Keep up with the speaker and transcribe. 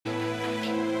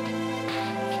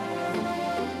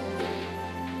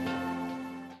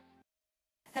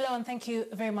and thank you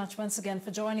very much once again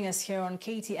for joining us here on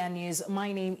KTN News.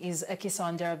 My name is Akisa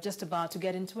Wandera. I'm just about to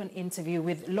get into an interview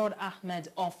with Lord Ahmad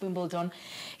of Wimbledon.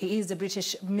 He is the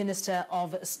British Minister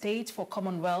of State for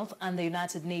Commonwealth and the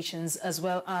United Nations, as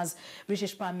well as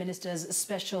British Prime Minister's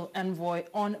Special Envoy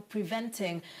on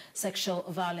preventing sexual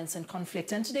violence and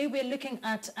conflict. And today we're looking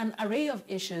at an array of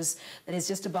issues that is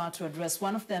just about to address,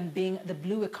 one of them being the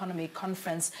Blue Economy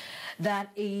Conference that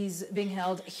is being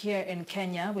held here in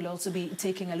Kenya. We'll also be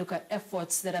taking a look at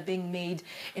efforts that are being made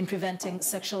in preventing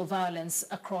sexual violence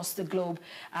across the globe,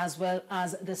 as well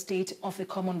as the state of the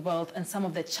Commonwealth and some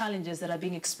of the challenges that are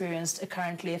being experienced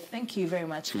currently. Thank you very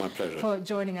much. My pleasure. For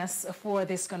joining us for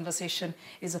this conversation.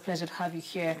 It's a pleasure to have you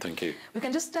here. Thank you. We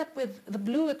can just start with the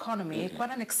blue economy. Quite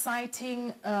an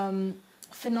exciting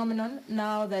phenomenon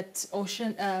now that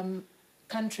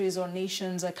countries or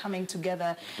nations are coming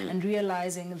together and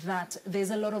realizing that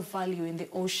there's a lot of value in the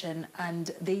ocean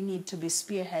and they need to be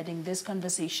spearheading this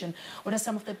conversation. What are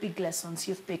some of the big lessons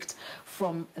you've picked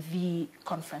from the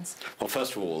conference? Well,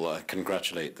 first of all, I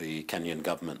congratulate the Kenyan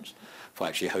government for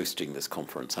actually hosting this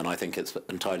conference, and I think it's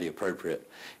entirely appropriate.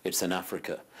 It's in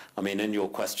Africa. I mean, in your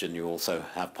question, you also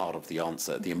have part of the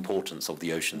answer, the importance of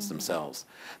the oceans themselves.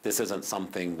 This isn't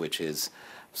something which is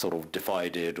sort of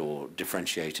divided or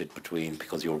differentiated between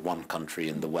because you're one country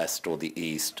in the west or the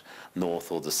east, north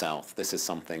or the south. This is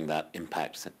something that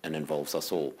impacts and involves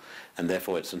us all. And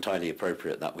therefore it's entirely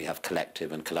appropriate that we have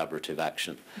collective and collaborative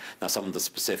action. Now, some of the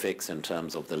specifics in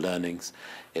terms of the learnings,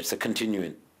 it's a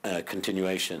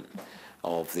continuation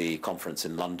of the conference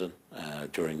in London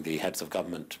during the heads of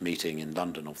government meeting in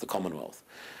London of the Commonwealth.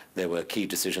 There were key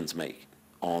decisions made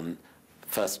on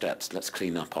first steps. Let's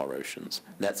clean up our oceans.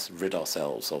 Let's rid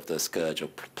ourselves of the scourge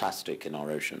of plastic in our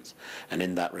oceans. And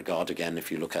in that regard, again,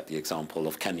 if you look at the example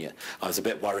of Kenya, I was a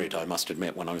bit worried, I must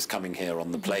admit, when I was coming here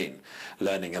on the plane,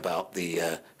 learning about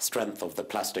the strength of the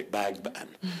plastic bag ban.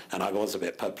 And I was a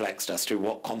bit perplexed as to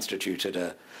what constituted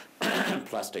a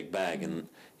plastic bag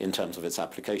in terms of its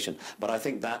application. But I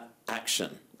think that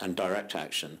action and direct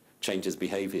action changes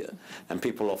behavior. And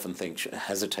people often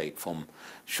hesitate from,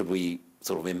 should we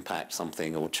sort of impact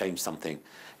something or change something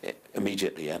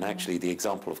immediately. And actually the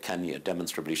example of Kenya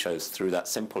demonstrably shows through that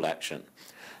simple action,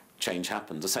 change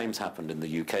happened. The same's happened in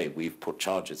the UK. We've put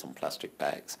charges on plastic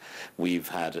bags. We've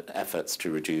had efforts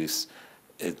to reduce,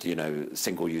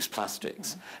 single-use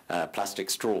plastics.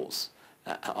 Plastic straws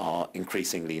are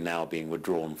increasingly now being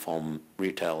withdrawn from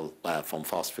retail, from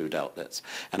fast food outlets.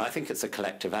 And I think it's a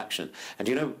collective action.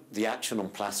 And the action on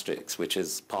plastics, which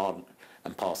is part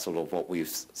and parcel of what we've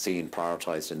seen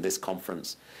prioritised in this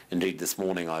conference. Indeed, this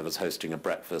morning I was hosting a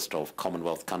breakfast of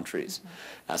Commonwealth countries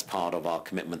as part of our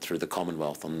commitment through the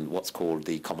Commonwealth on what's called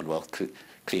the Commonwealth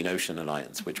Clean Ocean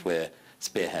Alliance, which we're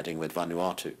spearheading with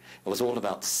Vanuatu. It was all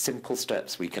about simple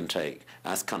steps we can take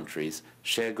as countries,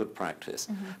 share good practice,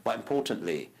 but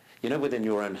importantly, within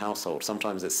your own household,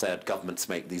 sometimes it's said governments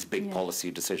make these big policy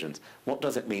decisions. What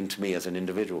does it mean to me as an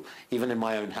individual? Even in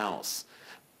my own house,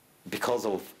 because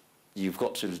of you've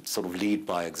got to sort of lead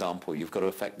by example. You've got to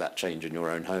affect that change in your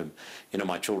own home.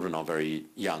 My children are very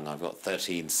young. I've got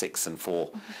 13, 6 and 4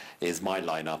 is my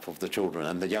lineup of the children.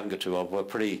 And the younger two were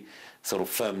pretty sort of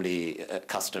firmly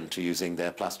accustomed to using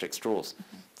their plastic straws.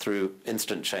 Through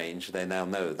instant change, they now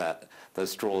know that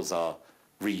those straws are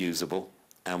reusable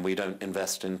and we don't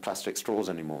invest in plastic straws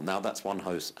anymore. Now that's one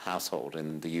household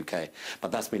in the UK,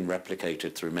 but that's been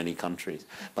replicated through many countries.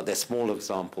 But they're small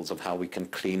examples of how we can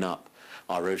clean up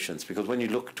our oceans, because when you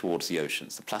look towards the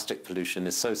oceans, the plastic pollution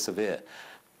is so severe.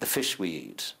 The fish we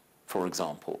eat, for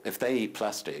example, if they eat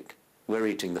plastic, we're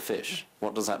eating the fish.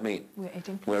 What does that mean?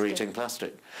 We're eating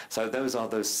plastic. So those are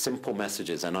those simple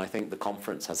messages, and I think the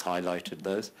conference has highlighted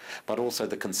those, but also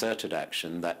the concerted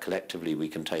action that collectively we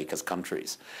can take as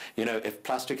countries. If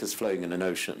plastic is flowing in an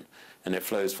ocean, and it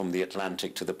flows from the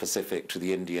Atlantic to the Pacific to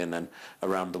the Indian and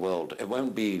around the world, it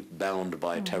won't be bound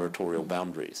by territorial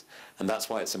boundaries. And that's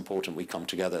why it's important we come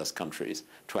together as countries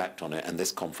to act on it, and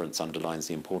this conference underlines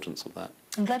the importance of that.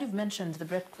 I'm glad you've mentioned the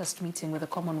breakfast meeting with the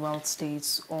Commonwealth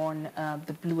states on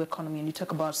the blue economy, and you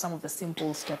talk about some of the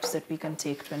simple steps that we can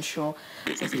take to ensure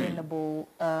sustainable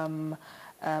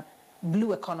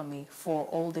blue economy for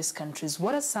all these countries.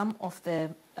 What are some of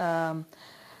the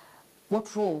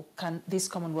what role can these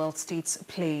Commonwealth states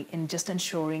play in just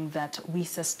ensuring that we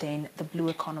sustain the blue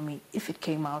economy if it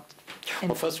came out?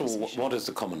 Well, first of all, what is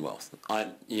the Commonwealth?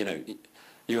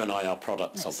 You and I are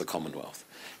products of the Commonwealth.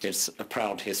 It's a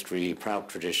proud history, proud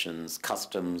traditions,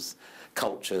 customs,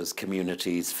 cultures,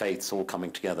 communities, faiths all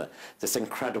coming together. This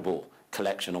incredible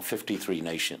collection of 53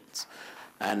 nations.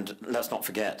 And let's not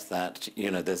forget that,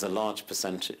 there's a large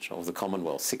percentage of the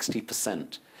Commonwealth,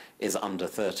 60% is under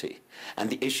 30. And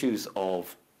the issues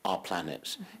of our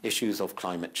planet, issues of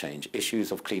climate change,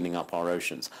 issues of cleaning up our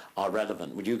oceans are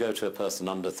relevant. Would you go to a person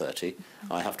under 30?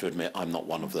 I have to admit I'm not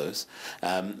one of those.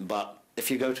 But if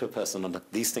you go to a person under,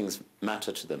 these things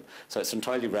matter to them. So it's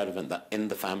entirely relevant that in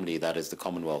the family, that is the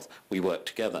Commonwealth, we work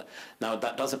together. Now,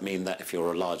 that doesn't mean that if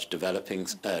you're a large developed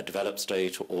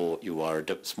state or you are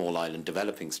a small island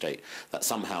developing state, that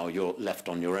somehow you're left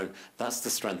on your own. That's the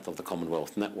strength of the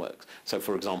Commonwealth networks. So,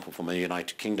 for example, from a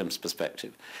United Kingdom's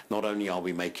perspective, not only are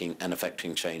we making and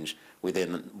affecting change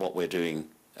within what we're doing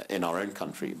in our own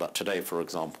country, but today, for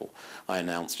example, I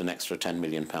announced an extra £10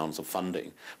 million of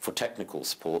funding for technical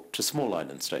support to small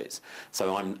island states.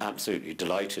 So I'm absolutely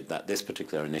delighted that this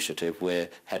particular initiative we're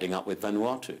heading up with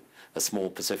Vanuatu, a small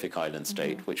Pacific island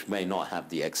state which may not have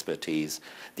the expertise,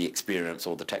 the experience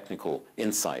or the technical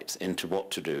insights into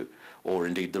what to do, or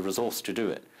indeed the resource to do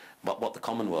it. But what the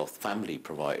Commonwealth family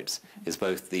provides is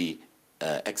both the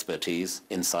expertise,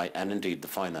 insight, and indeed the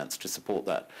finance to support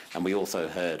that. And we also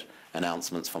heard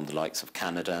announcements from the likes of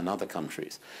Canada and other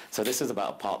countries. So this is about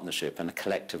a partnership and a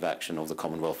collective action of the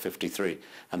Commonwealth 53,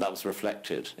 and that was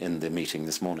reflected in the meeting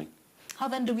this morning. How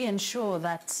then do we ensure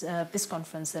that this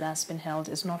conference that has been held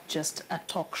is not just a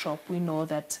talk shop? We know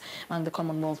that among the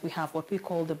Commonwealth we have what we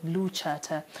call the Blue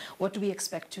Charter. What do we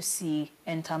expect to see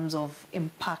in terms of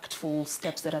impactful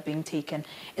steps that are being taken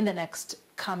in the next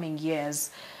coming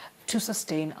years to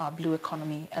sustain our blue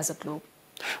economy as a globe?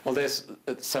 Well, there's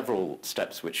several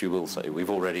steps which you will say. We've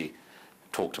already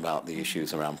talked about the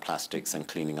issues around plastics and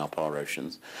cleaning up our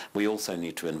oceans. We also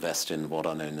need to invest in what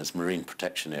are known as marine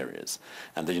protection areas.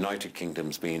 And the United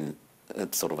Kingdom's been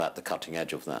sort of at the cutting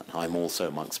edge of that. I'm also,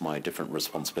 amongst my different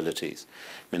responsibilities,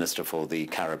 Minister for the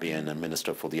Caribbean and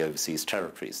Minister for the Overseas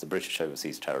Territories, the British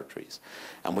Overseas Territories.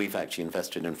 And we've actually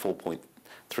invested in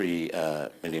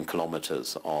 4.3 million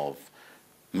kilometres of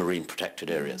marine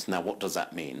protected areas. Now, what does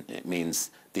that mean? It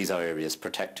means these are areas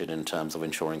protected in terms of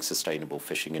ensuring sustainable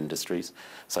fishing industries,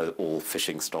 so all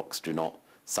fishing stocks do not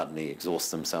suddenly exhaust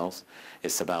themselves.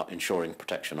 It's about ensuring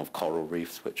protection of coral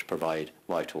reefs, which provide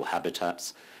vital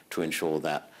habitats to ensure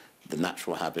that the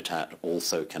natural habitat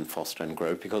also can foster and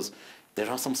grow, because there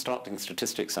are some startling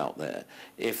statistics out there.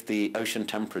 If the ocean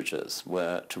temperatures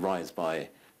were to rise by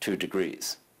 2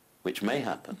 degrees, which may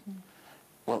happen,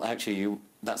 well, actually,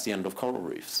 that's the end of coral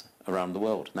reefs around the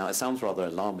world. Now, it sounds rather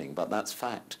alarming, but that's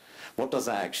fact. What does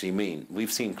that actually mean?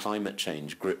 We've seen climate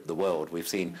change grip the world. We've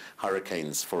seen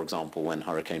hurricanes, for example, when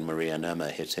Hurricane Maria and Irma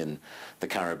hit in the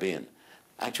Caribbean.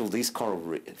 Actually, these coral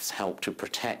reefs help to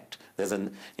protect. There's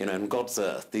in God's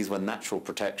earth, these were natural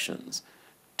protections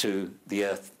to the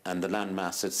earth and the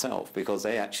landmass itself, because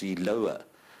they actually lower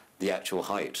the actual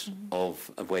height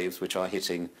of waves which are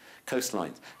hitting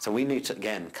coastlines. So we need to,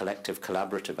 again, collective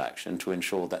collaborative action to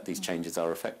ensure that these changes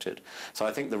are effected. So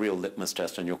I think the real litmus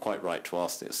test, and you're quite right to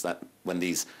ask this, that when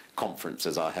these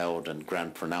conferences are held and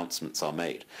grand pronouncements are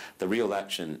made, the real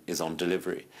action is on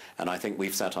delivery. And I think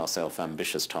we've set ourselves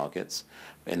ambitious targets.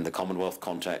 In the Commonwealth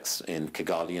context, in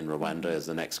Kigali in Rwanda is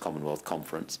the next Commonwealth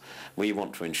conference. We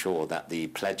want to ensure that the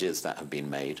pledges that have been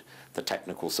made, the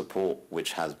technical support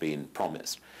which has been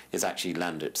promised, is actually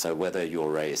landed. So whether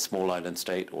you're a small island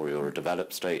state or you're a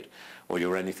developed state or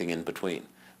you're anything in between,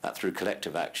 that through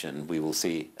collective action we will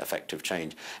see effective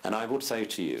change. And I would say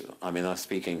to you, I mean, I was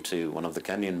speaking to one of the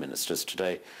Kenyan ministers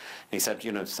today, and he said,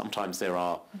 sometimes there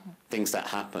are things that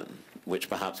happen which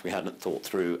perhaps we hadn't thought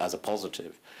through as a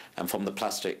positive. And from the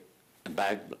plastic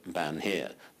bag ban here,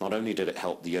 not only did it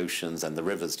help the oceans and the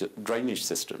rivers, the drainage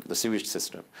system, the sewage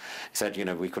system. He said,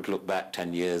 we could look back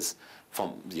 10 years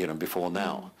from, before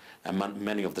now, and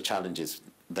many of the challenges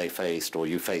they faced or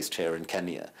you faced here in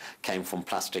Kenya came from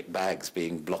plastic bags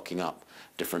blocking up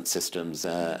different systems,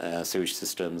 sewage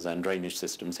systems and drainage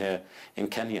systems here in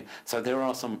Kenya. So there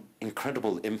are some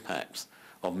incredible impacts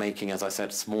of making, as I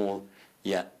said, small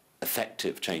yet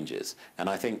effective changes. And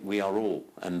I think we are all,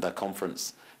 and the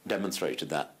conference demonstrated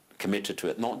that, committed to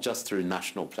it, not just through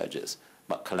national pledges,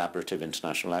 but collaborative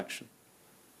international action.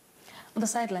 On the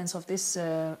sidelines of this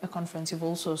conference, you've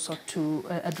also sought to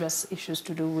address issues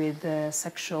to do with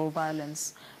sexual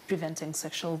violence, preventing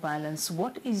sexual violence.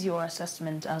 What is your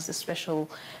assessment as the special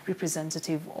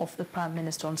representative of the Prime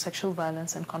Minister on sexual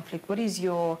violence and conflict? What is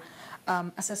your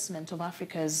assessment of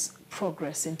Africa's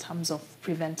progress in terms of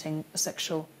preventing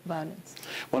sexual violence?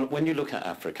 Well, when you look at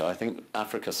Africa, I think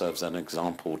Africa serves an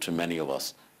example to many of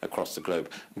us across the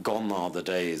globe. Gone are the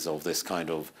days of this kind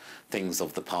of things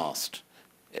of the past.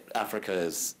 Africa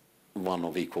is one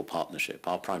of equal partnership.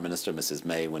 Our Prime Minister, Mrs.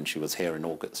 May, when she was here in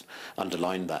August,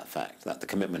 underlined that fact, that the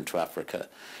commitment to Africa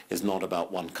is not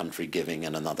about one country giving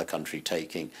and another country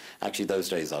taking. Actually, those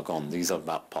days are gone. These are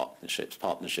about partnerships,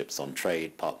 partnerships on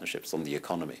trade, partnerships on the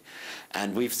economy.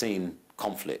 And we've seen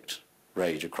conflict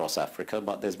rage across Africa,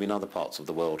 but there's been other parts of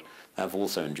the world that have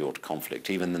also endured conflict.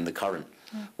 Even in the current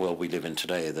world we live in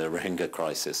today, the Rohingya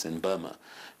crisis in Burma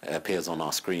appears on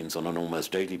our screens on an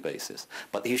almost daily basis.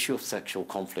 But the issue of sexual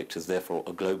conflict is therefore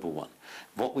a global one.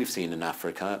 What we've seen in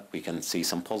Africa, we can see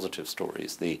some positive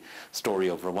stories. The story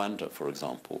of Rwanda, for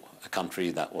example, a country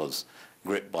that was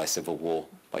gripped by civil war,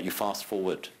 but you fast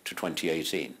forward to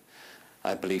 2018,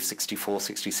 I believe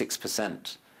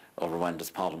 64-66% of Rwanda's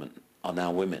parliament are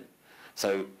now women.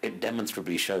 So it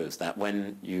demonstrably shows that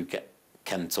when you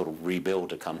can sort of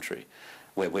rebuild a country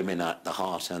where women are at the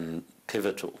heart and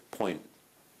pivotal point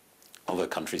of a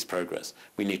country's progress,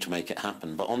 we need to make it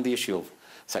happen. But on the issue of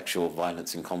sexual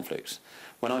violence in conflicts,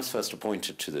 when I was first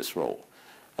appointed to this role,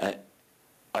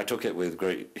 I took it with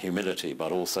great humility,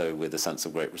 but also with a sense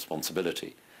of great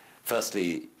responsibility.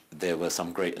 Firstly, there were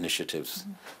some great initiatives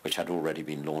which had already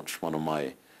been launched. One of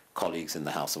my colleagues in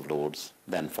the House of Lords,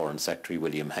 then Foreign Secretary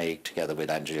William Hague, together with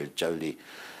Angela Jolie,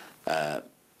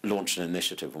 launched an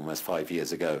initiative almost 5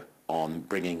 years ago on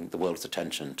bringing the world's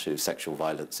attention to sexual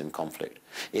violence in conflict.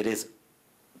 It is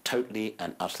totally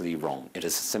and utterly wrong. It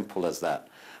is as simple as that,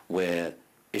 where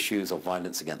issues of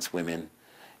violence against women,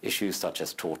 issues such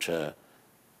as torture,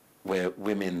 where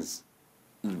the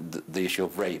issue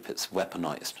of rape, it's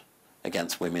weaponized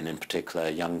against women in particular,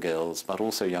 young girls, but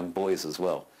also young boys as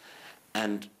well.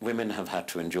 And women have had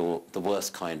to endure the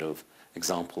worst kind of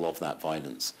example of that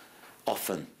violence.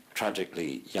 Often,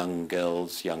 tragically, young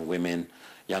girls, young women,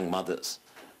 young mothers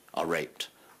are raped.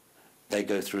 They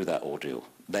go through that ordeal.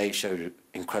 They show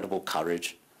incredible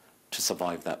courage to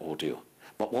survive that ordeal.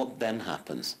 But what then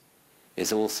happens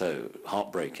is also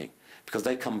heartbreaking, because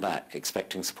they come back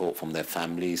expecting support from their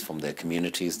families, from their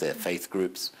communities, their faith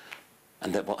groups,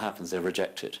 and then what happens? They're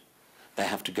rejected. They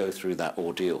have to go through that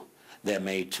ordeal. They're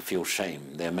made to feel shame.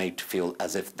 They're made to feel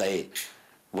as if they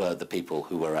were the people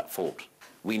who were at fault.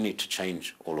 We need to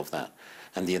change all of that.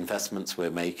 And the investments we're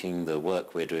making, the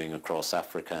work we're doing across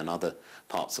Africa and other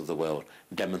parts of the world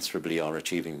demonstrably are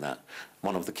achieving that.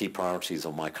 One of the key priorities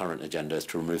of my current agenda is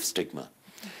to remove stigma,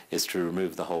 is to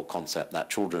remove the whole concept that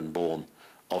children born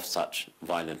of such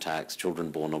violent acts,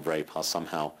 children born of rape, are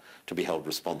somehow to be held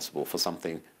responsible for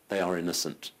something. They are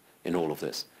innocent in all of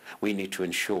this. We need to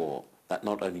ensure that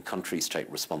not only countries take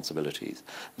responsibilities,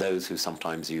 those who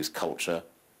sometimes use culture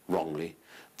wrongly,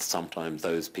 sometimes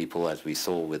those people, as we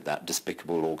saw with that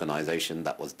despicable organization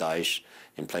that was Daesh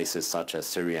in places such as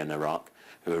Syria and Iraq,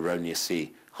 who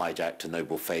erroneously hijacked a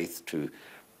noble faith to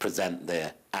present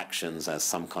their actions as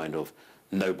some kind of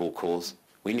noble cause.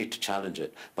 We need to challenge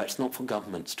it, but it's not for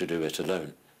governments to do it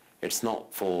alone. It's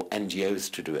not for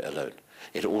NGOs to do it alone.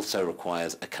 It also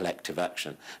requires a collective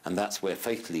action, and that's where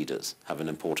faith leaders have an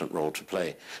important role to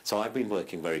play. So I've been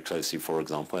working very closely, for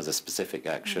example, as a specific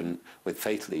action with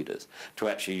faith leaders to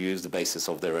actually use the basis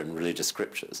of their own religious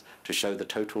scriptures to show the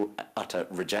total, utter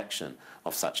rejection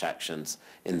of such actions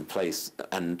in place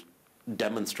and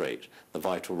demonstrate the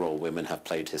vital role women have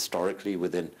played historically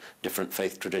within different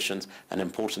faith traditions, and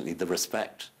importantly, the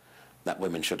respect that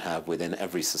women should have within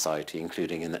every society,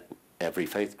 including in every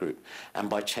faith group. And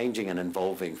by changing and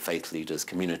involving faith leaders,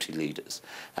 community leaders,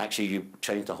 actually you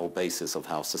change the whole basis of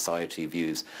how society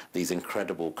views these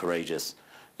incredible, courageous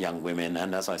young women,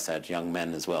 and as I said, young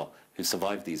men as well, who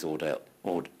survive these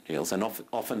ordeals and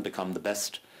often become the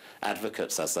best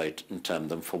advocates, as they term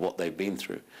them, for what they've been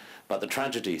through. But the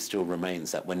tragedy still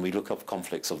remains that when we look at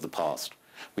conflicts of the past,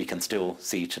 we can still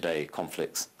see today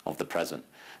conflicts of the present.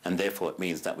 And therefore it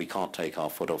means that we can't take our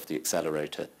foot off the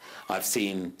accelerator. I've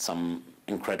seen some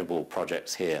incredible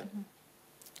projects here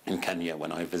in Kenya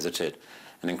when I visited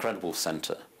an incredible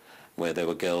center where there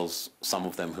were girls, some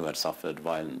of them who had suffered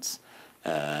violence,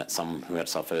 some who had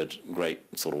suffered great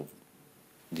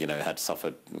had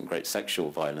suffered great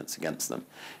sexual violence against them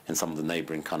in some of the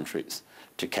neighboring countries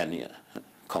to Kenya,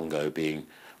 Congo being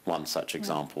one such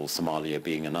example, Somalia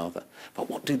being another.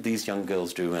 But what did these young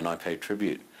girls do when I paid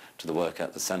tribute to the work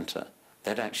at the center?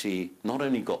 They'd actually not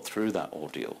only got through that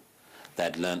ordeal,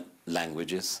 they'd learnt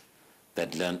languages,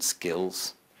 they'd learnt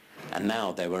skills, and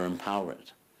now they were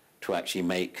empowered to actually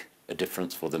make a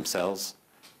difference for themselves,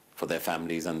 for their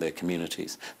families and their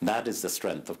communities. That is the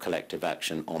strength of collective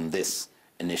action on this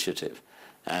initiative.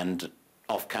 And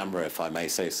off camera, if I may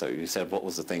say so, you said, what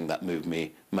was the thing that moved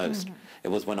me most? It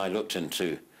was when I looked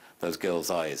into those girls'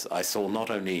 eyes. I saw not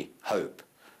only hope,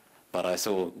 but I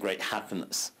saw great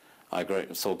happiness.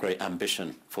 saw great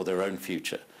ambition for their own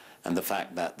future, and the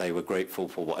fact that they were grateful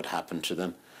for what had happened to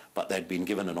them, but they'd been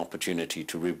given an opportunity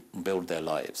to rebuild their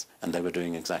lives, and they were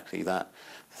doing exactly that.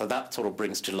 So that sort of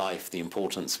brings to life the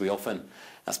importance. We often,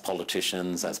 as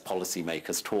politicians, as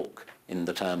policymakers, talk in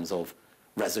the terms of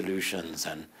resolutions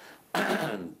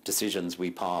and decisions we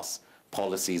pass,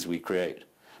 policies we create.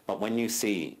 But when you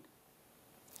see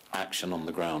action on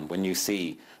the ground, when you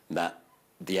see that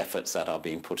the efforts that are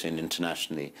being put in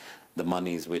internationally, the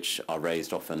monies which are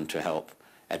raised often to help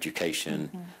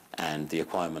education and the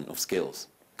acquirement of skills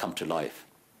come to life,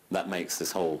 that makes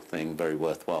this whole thing very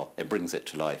worthwhile. It brings it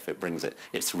to life. It brings it,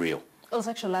 it's real. Well,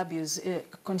 sexual abuse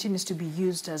continues to be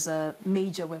used as a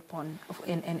major weapon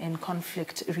in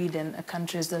conflict-ridden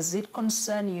countries. Does it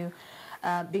concern you,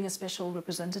 being a special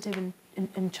representative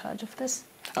in charge of this?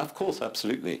 Of course,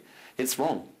 absolutely. It's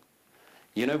wrong.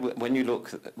 You know, when you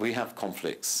look, we have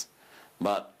conflicts,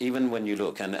 but even when you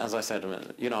look, and as I said,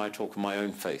 you know, I talk of my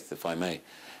own faith, if I may.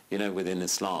 You know, within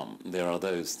Islam, there are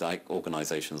those like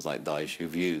organizations like Daesh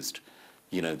who've used,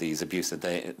 you know, these abuses.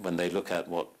 When they look at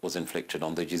what was inflicted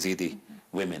on the Yazidi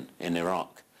women in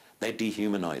Iraq, they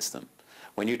dehumanize them.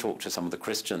 When you talk to some of the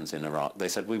Christians in Iraq, they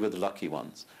said we were the lucky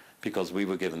ones because we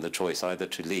were given the choice either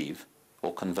to leave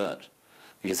or convert.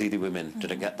 Yazidi women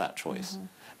didn't get that choice.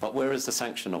 But where is the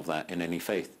sanction of that in any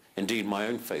faith? Indeed, my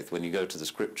own faith, when you go to the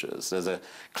scriptures, there's a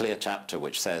clear chapter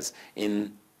which says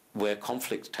in where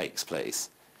conflict takes place,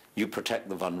 you protect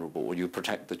the vulnerable, you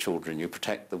protect the children, you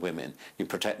protect the women, you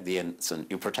protect the innocent,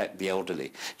 you protect the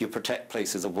elderly, you protect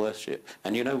places of worship.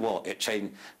 And you know what?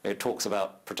 It talks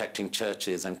about protecting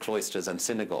churches and cloisters and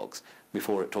synagogues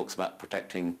before it talks about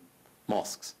protecting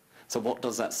mosques. So what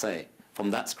does that say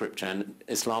from that scripture? And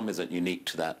Islam isn't unique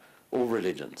to that. All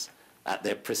religions, at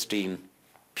their pristine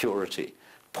purity,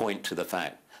 point to the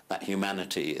fact that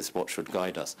humanity is what should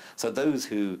guide us. So those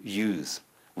who use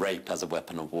rape as a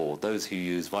weapon of war, those who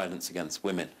use violence against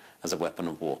women as a weapon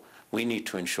of war, we need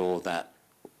to ensure that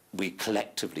we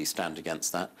collectively stand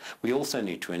against that. We also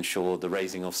need to ensure the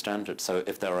raising of standards. So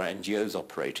if there are NGOs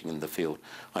operating in the field,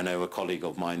 I know a colleague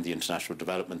of mine, the International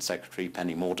Development Secretary,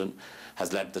 Penny Mordaunt,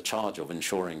 has led the charge of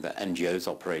ensuring that NGOs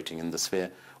operating in the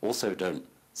sphere also don't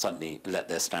suddenly let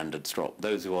their standards drop.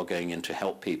 Those who are going in to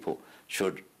help people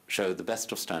should show the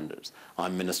best of standards.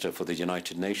 I'm Minister for the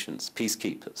United Nations.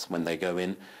 Peacekeepers, when they go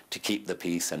in to keep the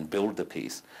peace and build the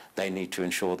peace, they need to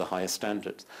ensure the highest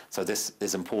standards. So this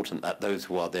is important that those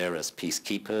who are there as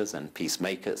peacekeepers and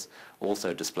peacemakers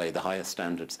also display the highest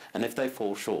standards. And if they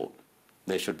fall short,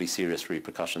 there should be serious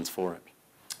repercussions for it.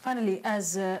 Finally,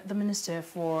 as the Minister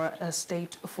for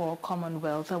State for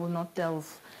Commonwealth, I will not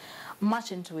delve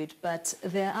much into it, but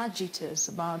there are jitters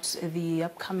about the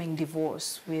upcoming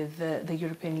divorce with the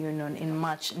European Union in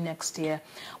March next year.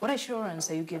 What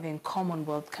assurance are you giving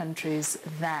Commonwealth countries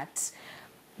that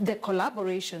the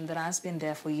collaboration that has been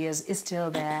there for years is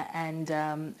still there,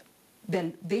 and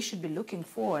then they should be looking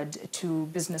forward to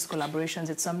business collaborations?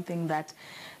 It's something that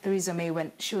Theresa May,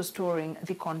 when she was touring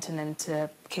the continent,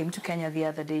 came to Kenya the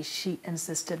other day, she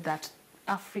insisted that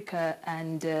Africa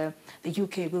and the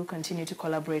UK will continue to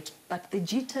collaborate, but the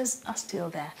jitters are still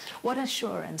there. What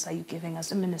assurance are you giving as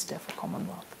the Minister for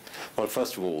Commonwealth? Well,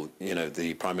 first of all, you know,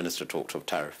 the Prime Minister talked of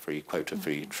tariff-free,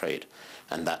 quota-free trade,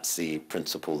 and that's the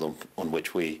principle on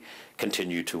which we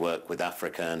continue to work with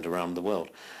Africa and around the world.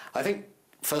 I think,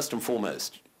 first and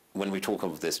foremost, when we talk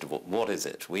of this divorce, what is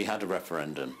it? We had a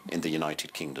referendum in the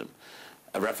United Kingdom.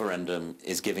 A referendum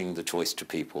is giving the choice to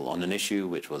people on an issue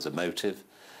which was emotive.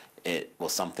 It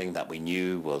was something that we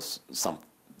knew was some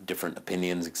different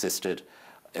opinions existed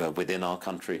within our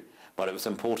country, but it was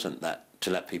important that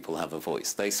to let people have a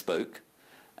voice. They spoke,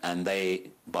 and they,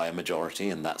 by a majority,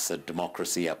 and that's a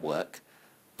democracy at work,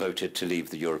 voted to leave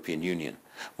the European Union.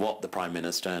 What the Prime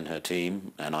Minister and her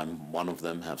team, and I'm one of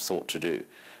them, have sought to do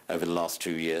over the last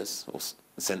 2 years, or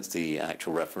since the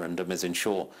actual referendum, is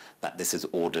ensure that this is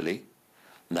orderly,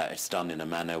 that it's done in a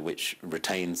manner which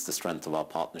retains the strength of our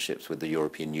partnerships with the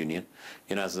European Union.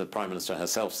 You know, as the Prime Minister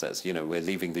herself says, you know, we're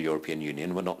leaving the European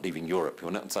Union, we're not leaving Europe.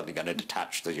 We're not suddenly going to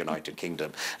detach the United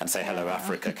Kingdom and say, hello,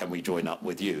 Africa, can we join up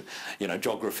with you? You know,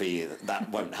 geography, that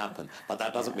won't happen. But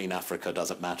that doesn't mean Africa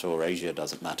doesn't matter or Asia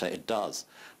doesn't matter. It does.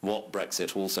 What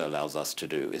Brexit also allows us to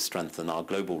do is strengthen our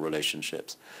global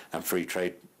relationships and free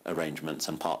trade arrangements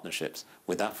and partnerships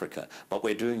with Africa. But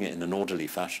we're doing it in an orderly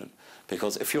fashion,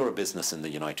 because if you're a business in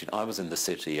the I was in the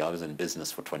city, I was in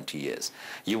business for 20 years.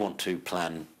 You want to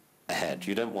plan ahead.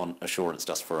 You don't want assurance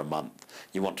just for a month.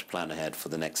 You want to plan ahead for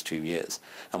the next 2 years.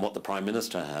 And what the Prime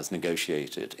Minister has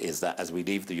negotiated is that as we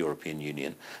leave the European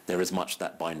Union, there is much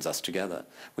that binds us together.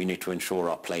 We need to ensure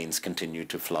our planes continue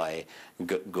to fly,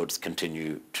 goods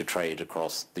continue to trade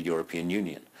across the European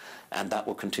Union. And that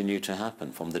will continue to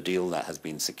happen from the deal that has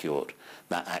been secured.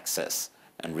 That access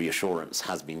and reassurance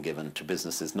has been given to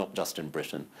businesses, not just in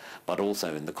Britain, but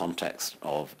also in the context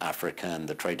of Africa and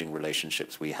the trading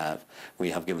relationships we have.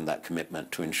 We have given that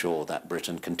commitment to ensure that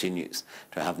Britain continues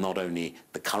to have not only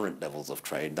the current levels of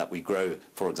trade, that we grow,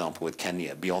 for example, with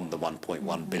Kenya beyond the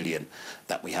 1.1 billion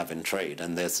that we have in trade,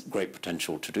 and there's great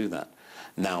potential to do that.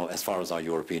 Now, as far as our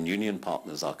European Union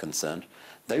partners are concerned,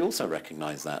 they also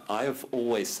recognize that. I have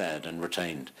always said and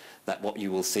retained that what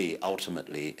you will see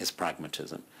ultimately is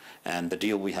pragmatism. And the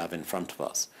deal we have in front of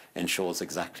us ensures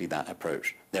exactly that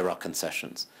approach. There are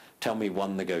concessions. Tell me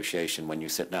one negotiation when you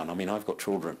sit down. I mean, I've got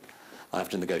children. I have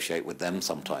to negotiate with them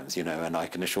sometimes, you know, and I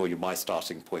can assure you my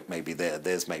starting point may be there,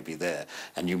 theirs may be there,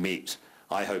 and you meet.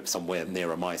 I hope somewhere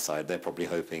nearer my side. They're probably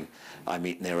hoping I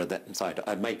meet nearer that side.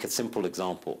 I make a simple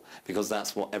example because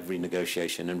that's what every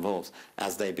negotiation involves.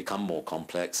 As they become more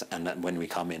complex, and when we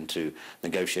come into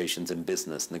negotiations in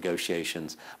business,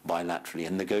 negotiations bilaterally,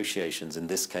 and negotiations in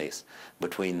this case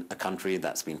between a country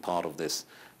that's been part of this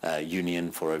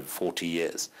union for over 40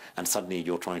 years, and suddenly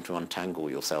you're trying to untangle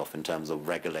yourself in terms of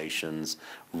regulations,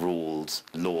 rules,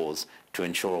 laws, to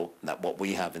ensure that what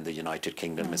we have in the United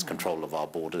Kingdom is control of our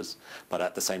borders, but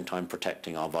at the same time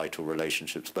protecting our vital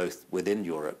relationships both within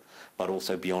Europe, but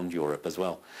also beyond Europe as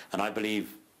well. And I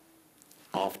believe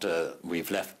after we've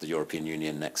left the European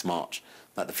Union next March,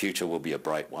 that the future will be a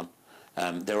bright one.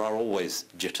 There are always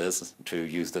jitters, to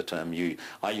use the term.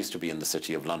 I used to be in the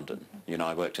City of London. You know,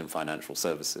 I worked in financial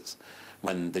services.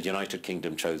 When the United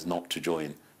Kingdom chose not to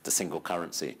join the single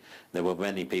currency, there were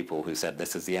many people who said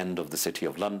this is the end of the City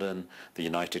of London, the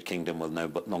United Kingdom will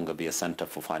no longer be a centre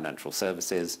for financial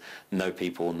services, no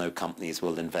people, no companies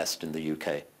will invest in the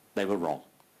UK. They were wrong.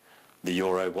 The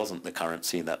euro wasn't the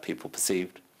currency that people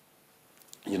perceived.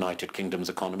 United Kingdom's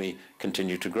economy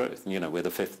continued to grow. You know, we're the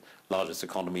 5th largest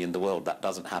economy in the world. That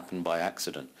doesn't happen by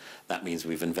accident. That means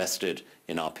we've invested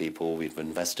in our people, we've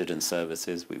invested in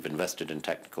services, we've invested in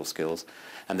technical skills,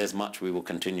 and there's much we will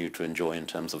continue to enjoy in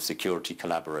terms of security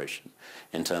collaboration,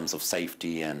 in terms of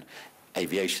safety and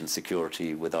aviation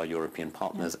security with our European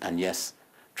partners, and yes,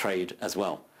 trade as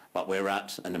well. But we're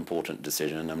at an important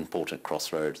decision, an important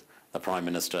crossroads. The Prime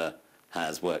Minister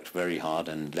has worked very hard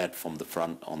and led from the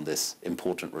front on this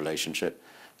important relationship,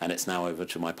 and it's now over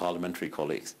to my parliamentary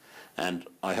colleagues. And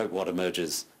I hope what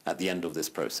emerges at the end of this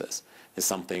process is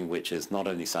something which is not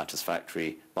only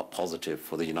satisfactory but positive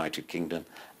for the United Kingdom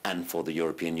and for the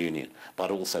European Union, but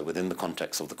also within the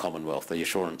context of the Commonwealth. The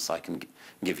assurance I can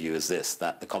give you is this,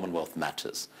 that the Commonwealth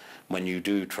matters. When you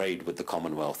do trade with the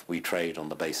Commonwealth, we trade on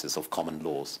the basis of common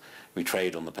laws. We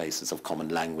trade on the basis of common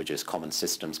languages, common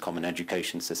systems, common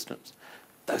education systems.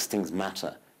 Those things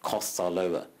matter. Costs are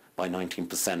lower by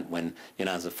 19% when, you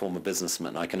know, as a former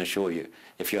businessman, I can assure you,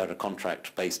 if you had a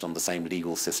contract based on the same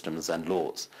legal systems and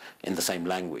laws in the same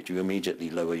language, you immediately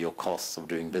lower your costs of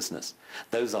doing business.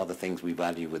 Those are the things we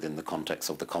value within the context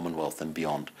of the Commonwealth and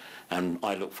beyond. And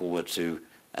I look forward to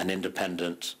an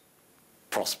independent,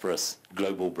 prosperous,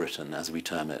 global Britain, as we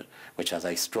term it, which has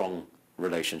a strong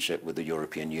relationship with the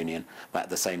European Union, but at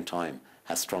the same time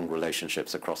has strong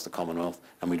relationships across the Commonwealth.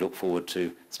 And we look forward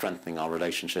to strengthening our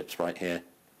relationships right here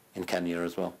in Kenya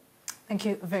as well. Thank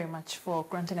you very much for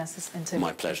granting us this interview.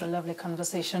 My pleasure. It was a lovely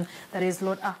conversation. That is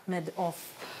Lord Ahmad of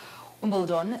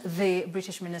Wimbledon, the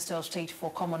British Minister of State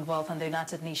for Commonwealth and the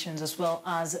United Nations, as well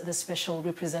as the Special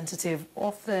Representative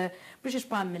of the British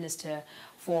Prime Minister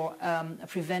for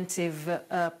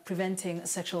preventing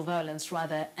sexual violence,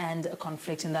 and a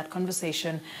conflict. In that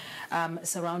conversation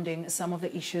surrounding some of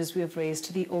the issues we have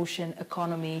raised, the ocean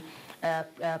economy,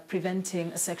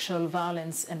 preventing sexual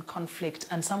violence and conflict,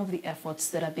 and some of the efforts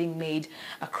that are being made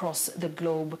across the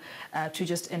globe to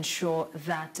just ensure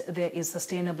that there is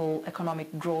sustainable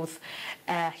economic growth,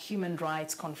 human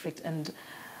rights, conflict, and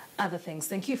other things.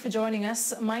 Thank you for joining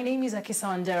us. My name is Akisa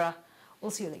Wandera.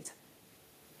 We'll see you later.